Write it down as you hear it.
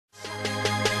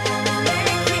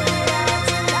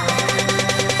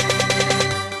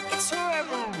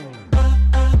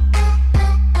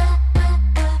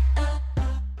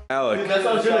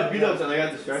up and I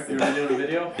got distracted. You were doing a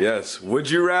video? Yes. Would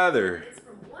you rather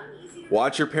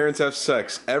watch your parents have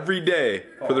sex every day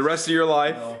for the rest of your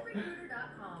life,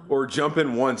 or jump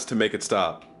in once to make it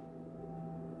stop?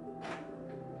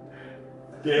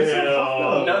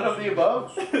 Yeah. None of the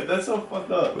above? That's so fucked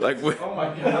up. Like, Oh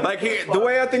my god. like the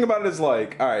way I think about it is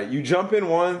like, all right, you jump in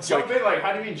once, Jump in, like,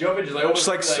 how do you mean jump in? Just like, open Just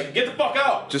the like- door, like, get the fuck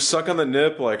out! just suck on the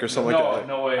nip, like, or something No, like that.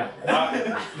 no way.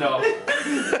 No.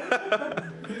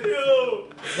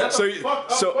 That's a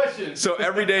fucked up question. So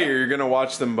every day you're gonna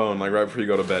watch them bone, like right before you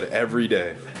go to bed. Every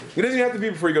day. It doesn't even have to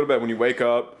be before you go to bed. When you wake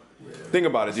up, think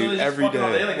about it, dude. Every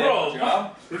day. Like, bro,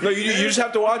 No, you just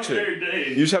have to watch it.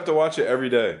 You just have to watch it every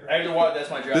day. I have to watch, that's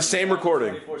my job. The same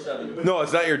recording. 24/7. No,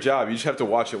 it's not your job. You just have to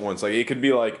watch it once. Like it could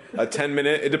be like a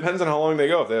 10-minute. It depends on how long they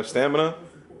go. If they have stamina,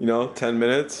 10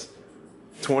 minutes,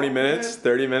 20 minutes,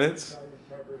 30 minutes.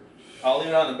 I'll leave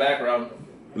it on the background.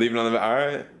 Leave it on the. All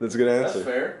right, that's a good answer. That's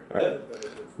fair. All right.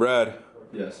 Brad,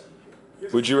 Yes.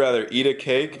 would you rather eat a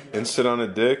cake and sit on a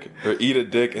dick, or eat a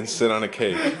dick and sit on a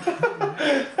cake? Brad's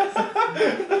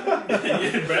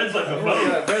like a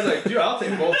Yeah, Brad's like, dude, I'll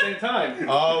take both same time.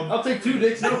 I'll take 2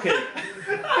 dicks, no cake.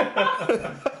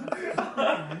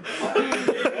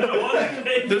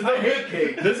 There's no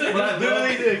cake. This is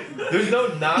literally there's no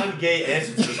non-gay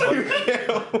answer to this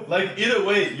question. Like either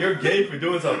way, you're gay for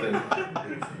doing something.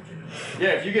 Yeah,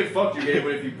 if you get fucked, you're gay,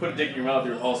 but if you put a dick in your mouth,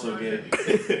 you're also gay.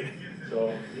 So,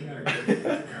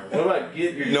 what about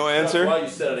get your No stuff answer? while you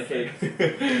sit on a cake?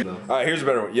 All right, here's a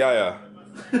better one. Yeah.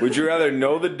 Would you rather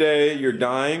know the day you're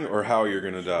dying or how you're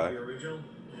gonna die?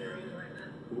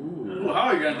 Well, how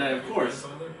are you gonna die? Of course.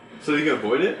 So you can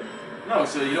avoid it? No,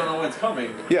 so you don't know when it's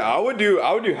coming. Yeah, I would do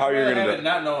how you're gonna die.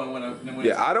 Not knowing when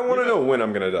Yeah, I don't want to know when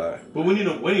I'm gonna die. But when you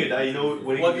know when you die, you know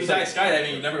when you Well, can if you just, die like,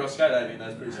 skydiving, you never go skydiving.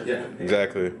 That's pretty simple. yeah.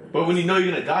 Exactly. But when you know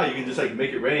you're gonna die, you can just like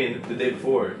make it rain the day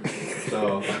before.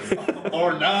 So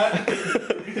Or not.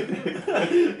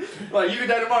 Like, you can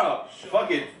die tomorrow.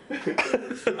 Fuck it.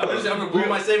 I'm gonna blow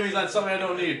my savings on something I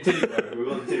don't need. titty bar. We're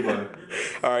going to titty bar.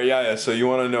 All right, yeah. So you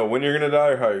want to know when you're gonna die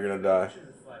or how you're gonna die?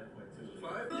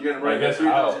 You're gonna write a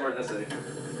 3,000 word essay.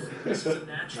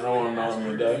 I don't want to know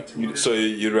I'm gonna die. So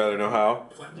you'd rather know how?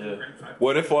 Yeah.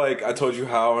 What if like I told you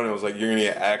how and it was like you're gonna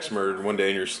get axe murdered one day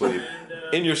in your sleep?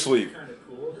 In your sleep.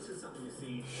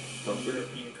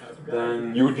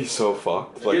 Then You would be so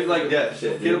fucked. Get Like, Yeah,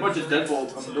 shit. get a bunch of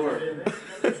deadbolts on the door.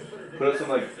 Put up some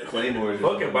like claymores.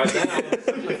 fuck it. By then,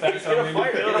 Get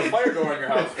a fire door in your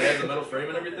house. It has a metal frame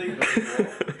and everything.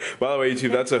 by the way,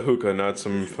 YouTube, that's a hookah, not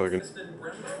some fucking.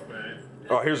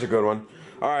 Oh, here's a good one.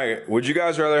 All right, would you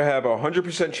guys rather have a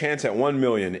 100% chance at 1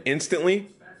 million instantly,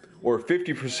 or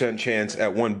 50% chance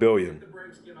at $1 billion?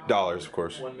 Of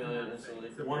course. 1 million instantly.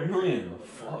 1 million.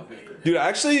 Fuck. Dude,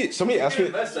 actually, somebody asked me.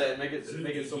 Invest that and make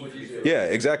it so much easier. Yeah,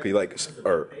 exactly. Like,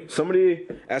 or somebody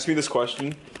asked me this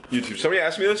question. YouTube. Somebody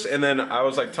asked me this, and then I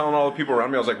was like telling all the people around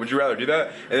me, I was like, "Would you rather do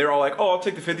that?" And they were all like, "Oh, I'll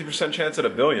take the 50% chance at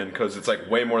 $1 billion because it's like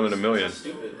way more than $1 million."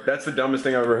 That's the dumbest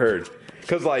thing I've ever heard.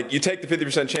 Because like you take the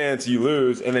 50% chance, you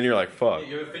lose, and then you're like, "Fuck."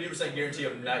 You have a 50% guarantee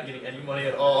of not getting any money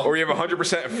at all. Or you have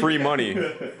 100% free money.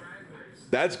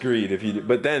 That's greed if you.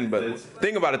 But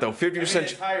think about it though. 50%.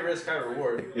 It's high risk, high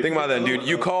reward. Think about that, dude.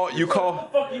 You call.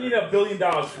 What the fuck you need $1 billion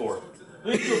for?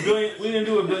 We didn't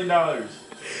do $1 billion.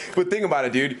 But think about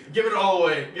it, dude. Give it all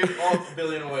away. Give all $1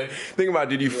 billion away. Think about it,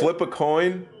 dude. You flip a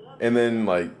coin, and then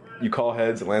like you call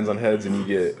heads, it lands on heads, and you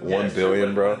get $1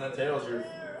 billion, bro. And then tails, You're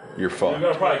You're fucked.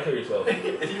 gonna probably kill yourself. and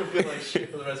you feel like shit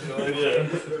for the rest of your life.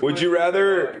 Yeah.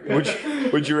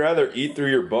 Would you rather eat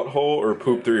through your butthole or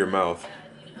poop through your mouth?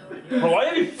 Bro, why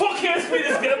did you fucking ask me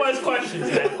this dumbass questions,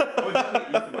 man?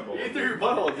 Eat through your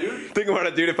butthole, dude. Think about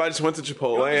it, dude. If I just went to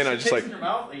Chipotle and I just Taste like, in your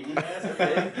mouth, like, eating ass every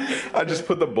day. I just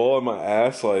put the bowl in my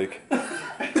ass, like.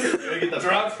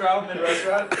 Drop trout in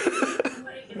restaurant.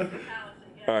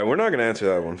 All right, we're not gonna answer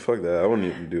that one. Fuck that. I wouldn't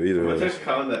even do either of Let's those. just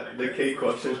count the cake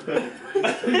question.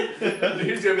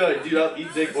 He's gonna be like, dude, I'll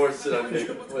eat dick or sit on dick,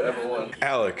 whatever one.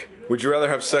 Alec, would you rather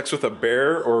have sex with a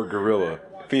bear or a gorilla?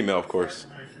 Female, of course.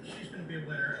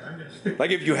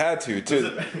 Like if you had to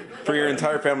for your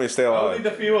entire family to stay Only alive.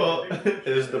 the female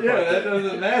is the Yeah, part that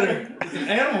doesn't matter. It's an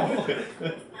animal.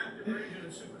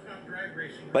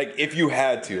 Like if you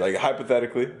had to, like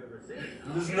hypothetically,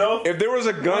 There's no. if there was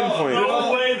a gunpoint,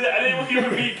 No way that anyone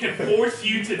human being can force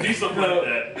you to do something like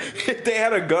that. if they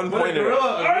had a gun pointed,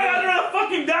 Alright, I'm gonna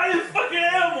fucking die this fucking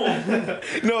animal!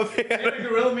 no, they had Does a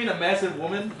gorilla mean a massive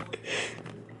woman?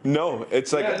 no,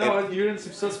 it's like Yeah, no, you didn't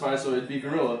specify, so it'd be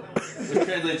gorilla. Which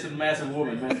translates to massive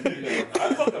woman. Massive female.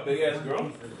 I fuck a big ass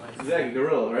girl. Exactly,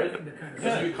 gorilla, right?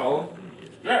 That's what we call them.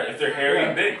 Yeah, if they're hairy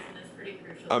and big.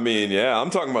 I mean, yeah, I'm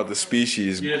talking about the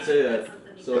species. You didn't say that.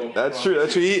 So That's true.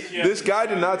 That's true. This guy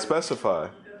did not specify.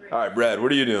 All right, Brad,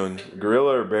 what are you doing?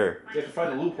 Gorilla or bear? you have to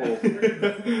find a loophole.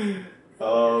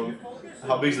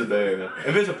 How big's the bear? Man?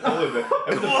 If it's a polar bear,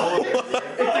 if it's a polar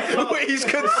bear, Wait, he's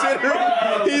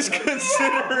considering. He's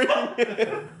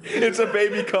considering. It's a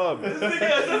baby cub. This nigga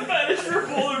has a fetish for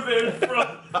polar bears, bro.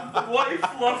 White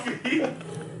fluffy.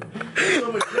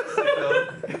 so majestic though.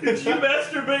 Did you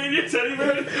masturbate in your teddy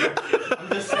bear? I'm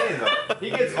just saying though. He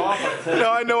gets off on 10.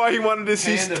 Now I know why he wanted to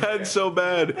see Panda Ted bear. so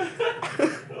bad.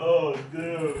 Oh,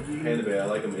 dude. Panda bear, I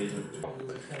like him Asian.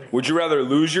 Would you rather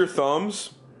lose your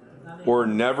thumbs or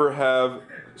never have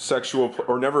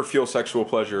or never feel sexual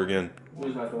pleasure again?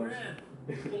 Lose my thumbs.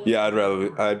 Yeah, I'd rather.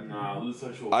 Nah, lose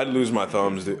sexual. I'd lose my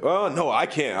thumbs, dude. Oh no, I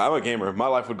can't. I'm a gamer. My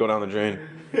life would go down the drain.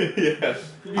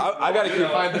 Yes. I gotta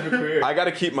Find keep. a career. I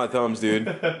gotta keep my thumbs,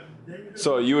 dude.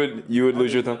 So you would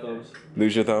lose your thumbs?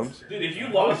 Lose your thumbs? Dude, if you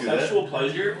lost sexual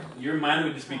pleasure, your mind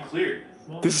would just be clear.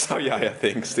 This is how Yaya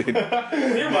thinks, dude. Think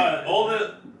about it. All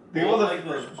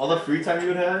the free time you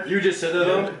would have. You just said that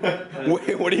though.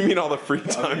 Wait, what do you mean all the free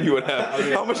time you would have?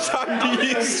 How much time do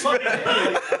you spend?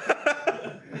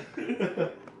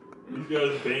 These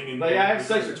guys banging. Like I have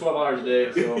sex for 12 hours a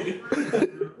day, so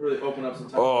really open up some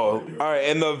time. Oh, all right.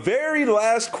 And the very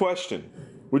last question: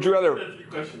 Would you rather?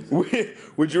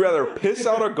 Would you rather piss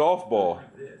out a golf ball?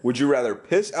 Would you rather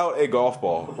piss out a golf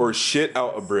ball or shit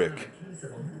out a brick?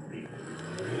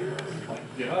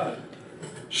 God.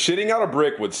 Shitting out a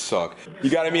brick would suck. You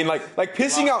gotta mean like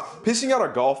pissing out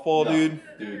a golf ball, dude.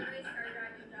 Dude.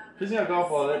 Pissing out a golf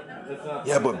ball, that's not.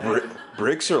 Yeah, but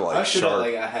bricks are I like shit out sharp.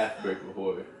 like a half brick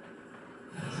before.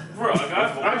 Bro, like,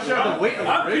 I'm brick.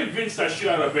 convinced I shit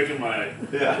out a brick in my eye.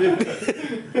 Yeah.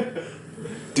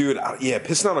 Dude, yeah,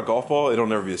 pissing out a golf ball, it'll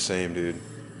never be the same, dude.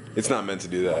 It's not meant to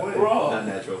do that. Not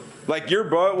natural. Like your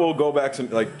butt will go back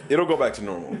to it'll go back to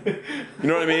normal. You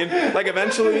know what I mean? Like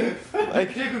eventually,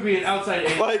 like Dick would be an outside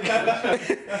aim.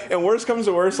 like, and worst comes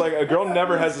to worst, like a girl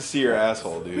never has to see your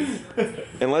asshole, dude,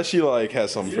 unless she like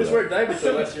has something You for just wear that. diapers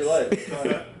for the rest of your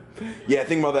life. Yeah,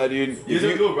 think about that, dude. You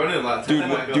just go running a lot. Dude,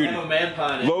 I'm a man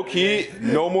pond. Low key,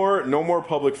 no more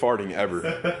public farting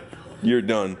ever. You're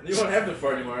done. You won't have to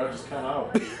fart anymore. I'll just come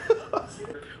out.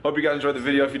 Hope you guys enjoyed the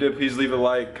video. If you did, please leave a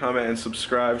like, comment, and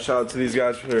subscribe. Shout out to these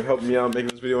guys for helping me out making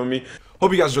this video with me.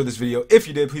 Hope you guys enjoyed this video. If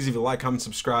you did, please leave a like, comment,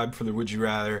 subscribe for the Would You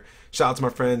Rather. Shout out to my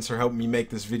friends for helping me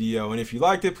make this video. And if you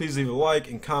liked it, please leave a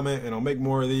like and comment, and I'll make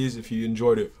more of these if you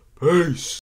enjoyed it. Peace.